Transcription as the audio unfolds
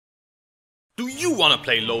Do you wanna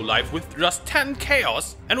play low life with just 10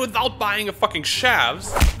 chaos and without buying a fucking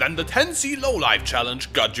shavs? Then the 10C low life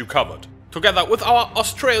challenge got you covered. Together with our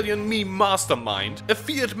Australian meme mastermind, a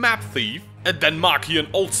Fiat map thief, a Denmarkian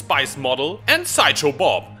Old Spice model, and Sideshow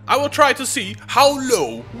Bob, I will try to see how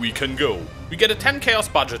low we can go. We get a 10 chaos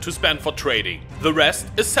budget to spend for trading. The rest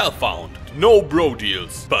is self-found. No bro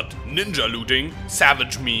deals, but ninja looting,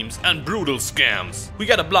 savage memes, and brutal scams. We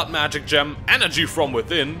get a blood magic gem, energy from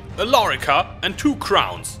within, a Lorica, and 2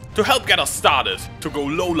 crowns to help get us started to go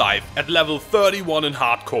low life at level 31 in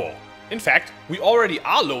hardcore. In fact, we already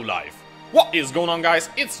are low life. What is going on, guys?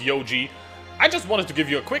 It's Yoji. I just wanted to give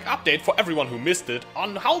you a quick update for everyone who missed it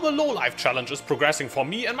on how the low life challenge is progressing for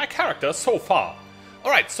me and my character so far.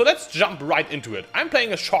 Alright, so let's jump right into it. I'm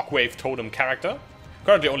playing a Shockwave Totem character.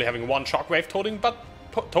 Currently only having 1 Shockwave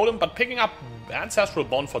Totem, but picking up Ancestral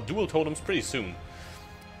Bond for dual totems pretty soon.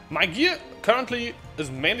 My gear currently is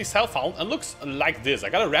mainly self-found and looks like this. I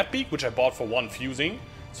got a Red Beak, which I bought for 1 fusing.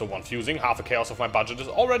 So 1 fusing, half a chaos of my budget is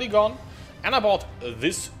already gone. And I bought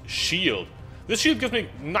this shield. This shield gives me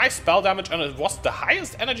nice spell damage, and it was the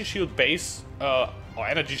highest energy shield base, or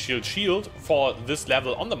energy shield for this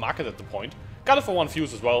level on the market at the point. Got it for 1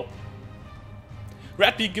 fuse as well.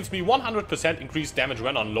 Red Beak gives me 100% increased damage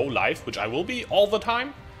when on low life, which I will be all the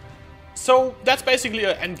time. So that's basically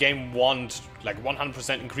an endgame wand, like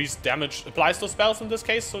 100% increased damage applies to spells in this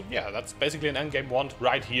case. So yeah, that's basically an endgame wand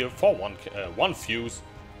right here for 1 fuse.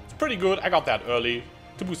 It's pretty good. I got that early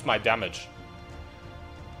to boost my damage.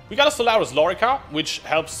 We got a Solaris Lorica, which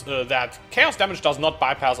helps that chaos damage does not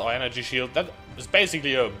bypass our energy shield. That is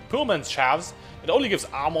basically a Pullman's Shavs. It only gives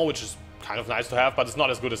armor, which is kind of nice to have, but it's not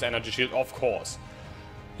as good as energy shield, of course.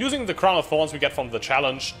 Using the Crown of Thorns we get from the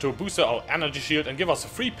challenge to boost our energy shield and give us a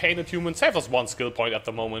free painted human, save us 1 skill point at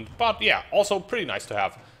the moment, but yeah, also pretty nice to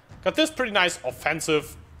have. Got this pretty nice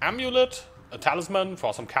offensive amulet, a talisman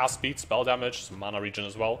for some cast speed, spell damage, some mana regen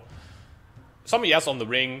as well. Some ES on the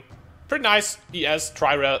ring. Pretty nice ES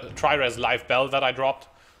Tri-Res life bell that I dropped.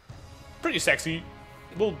 Pretty sexy.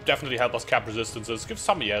 Will definitely help us cap resistances. Give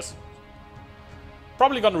some ES.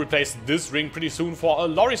 Probably gonna replace this ring pretty soon for a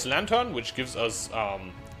Lori's Lantern, which gives us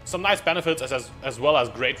some nice benefits as well as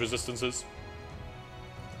great resistances.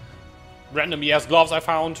 Random ES gloves I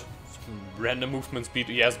found. Some random movement speed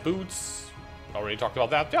ES boots. Already talked about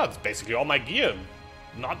that. Yeah, that's basically all my gear.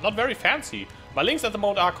 Not very fancy. My links at the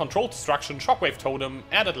moment are Controlled Destruction, Shockwave Totem,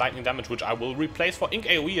 added lightning damage, which I will replace for Ink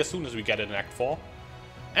AoE as soon as we get it in Act 4,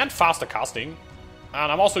 and faster casting.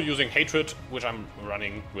 And I'm also using Hatred, which I'm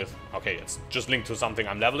running with, okay, it's just linked to something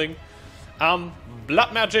I'm leveling.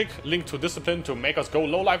 Blood Magic, linked to Discipline to make us go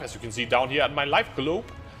low life, as you can see down here at my life globe.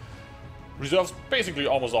 Reserves basically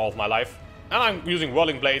almost all of my life. And I'm using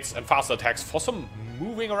Whirling Blades and faster attacks for some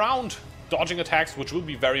moving around. Dodging attacks, which will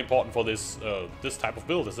be very important for this this type of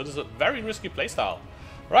build, as it is a very risky playstyle.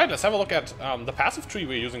 Right, let's have a look at the passive tree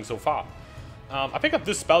we're using so far. I picked up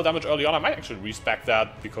this spell damage early on. I might actually respec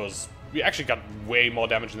that, because we actually got way more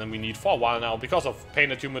damage than we need for a while now, because of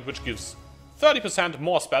Painted Human, which gives 30%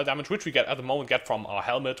 more spell damage, which we at the moment get from our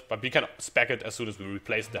helmet, but we can spec it as soon as we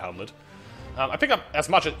replace the helmet. I pick up as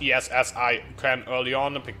much ES as I can early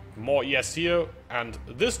on, and pick more ES here, and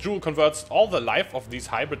this jewel converts all the life of these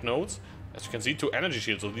hybrid nodes, as you can see, to energy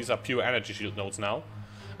shields, so these are pure energy shield nodes now.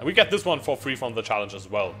 And we get this one for free from the challenge as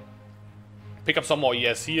well. Pick up some more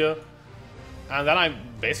ES here, and then I'm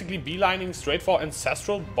basically beelining straight for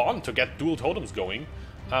Ancestral Bond to get dual totems going.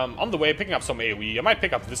 On the way, picking up some AoE. I might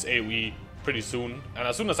pick up this AoE pretty soon, and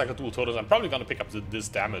as soon as I get dual totems, I'm probably gonna pick up this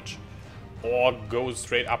damage. Or go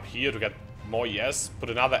straight up here to get more ES, put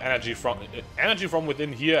another energy from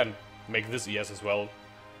within here and make this ES as well.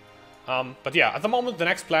 But yeah, at the moment the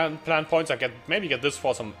next plan points I maybe get this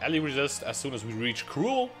for some ally resist as soon as we reach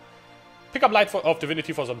Cruel. Pick up Light of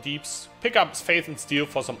Divinity for some deeps. Pick up Faith and Steel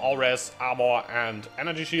for some all-res, armor and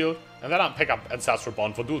energy shield. And then I'll pick up Ancestral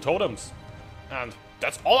Bond for dual totems. And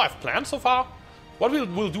that's all I've planned so far. What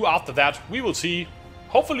we'll do after that, we will see.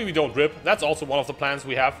 Hopefully we don't rip. That's also one of the plans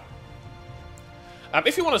we have.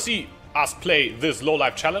 If you want to see us play this low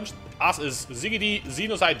life challenge, us is Ziggity,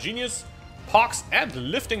 Xenocide Genius, Pox, and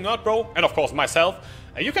Lifting Nerd Bro, and of course myself.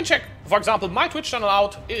 You can check, for example, my Twitch channel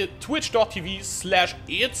out,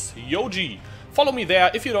 twitch.tv/ItsYoji. Follow me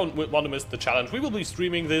there if you don't want to miss the challenge. We will be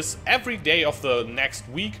streaming this every day of the next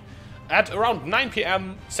week at around 9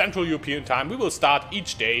 PM Central European time. We will start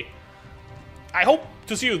each day. I hope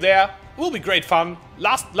to see you there. It will be great fun.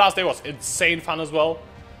 Last day was insane fun as well.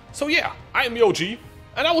 So yeah, I am Yoji,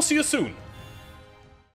 and I will see you soon.